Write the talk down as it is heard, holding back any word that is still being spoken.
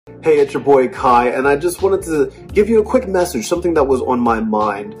Hey, it's your boy Kai, and I just wanted to give you a quick message, something that was on my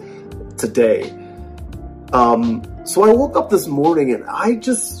mind today. So I woke up this morning and I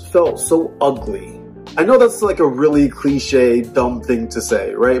just felt so ugly. I know that's like a really cliche, dumb thing to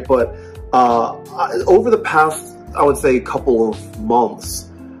say, right? But over the past, I would say, couple of months,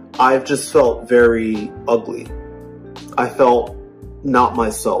 I've just felt very ugly. I felt not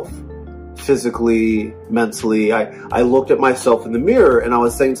myself. Physically, mentally, I looked at myself in the mirror and I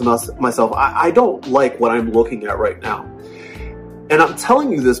was saying to myself, I don't like what I'm looking at right now. And I'm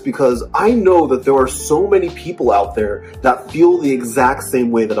telling you this because I know that there are so many people out there that feel the exact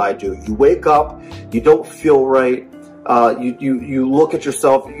same way that I do. You wake up, you don't feel right, you look at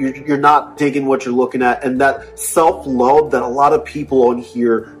yourself, you're not digging what you're looking at, and that self-love that a lot of people on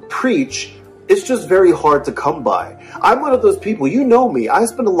here preach, it's just very hard to come by. I'm one of those people, you know me, I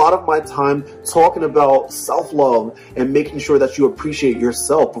spend a lot of my time talking about self-love and making sure that you appreciate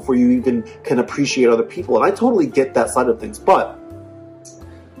yourself before you even can appreciate other people. And I totally get that side of things, but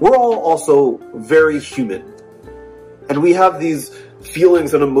we're all also very human. And we have these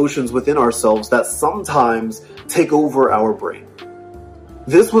feelings and emotions within ourselves that sometimes take over our brain.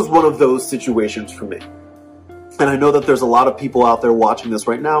 This was one of those situations for me. And I know that there's a lot of people out there watching this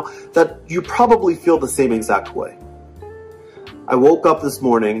right now that you probably feel the same exact way. I woke up this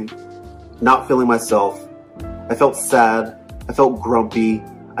morning not feeling myself. I felt sad. I felt grumpy.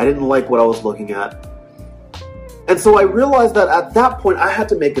 I didn't like what I was looking at. And so I realized that at that point I had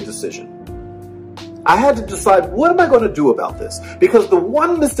to make a decision. I had to decide, what am I going to do about this? Because the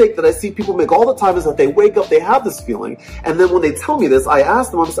one mistake that I see people make all the time is that they wake up, they have this feeling, and then when they tell me this, I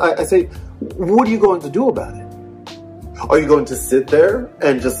ask them, I say, what are you going to do about it? Are you going to sit there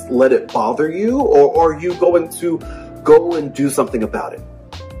and just let it bother you? Or are you going to go and do something about it?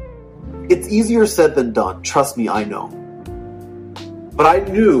 It's easier said than done. Trust me, I know. But I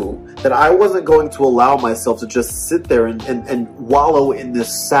knew that I wasn't going to allow myself to just sit there and wallow in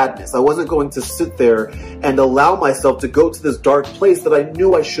this sadness. I wasn't going to sit there and allow myself to go to this dark place that I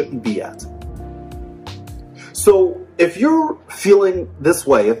knew I shouldn't be at. So if you're feeling this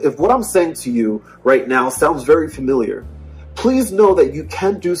way, if what I'm saying to you right now sounds very familiar, please know that you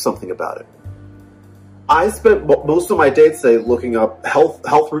can do something about it. I spent most of my day today looking up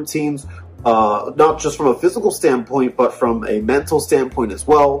health routines, not just from a physical standpoint, but from a mental standpoint as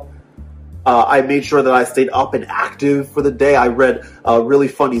well. I made sure that I stayed up and active for the day. I read really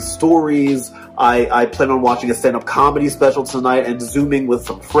funny stories. I plan on watching a stand-up comedy special tonight and Zooming with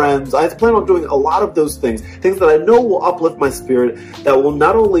some friends. I plan on doing a lot of those things that I know will uplift my spirit, that will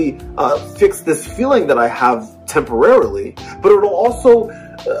not only fix this feeling that I have temporarily, but it'll also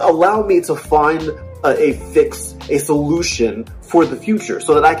allow me to find a fix, a solution for the future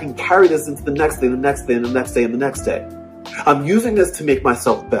so that I can carry this into the next day, the next day, and the next day, and the next day. I'm using this to make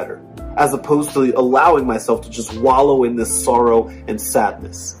myself better, as opposed to allowing myself to just wallow in this sorrow and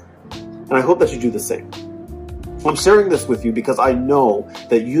sadness. And I hope that you do the same. I'm sharing this with you because I know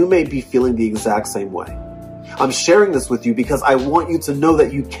that you may be feeling the exact same way. I'm sharing this with you because I want you to know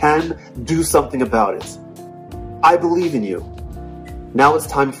that you can do something about it. I believe in you. Now it's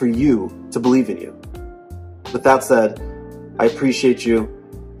time for you to believe in you. With that said, I appreciate you.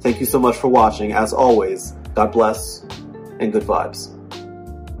 Thank you so much for watching. As always, God bless and good vibes.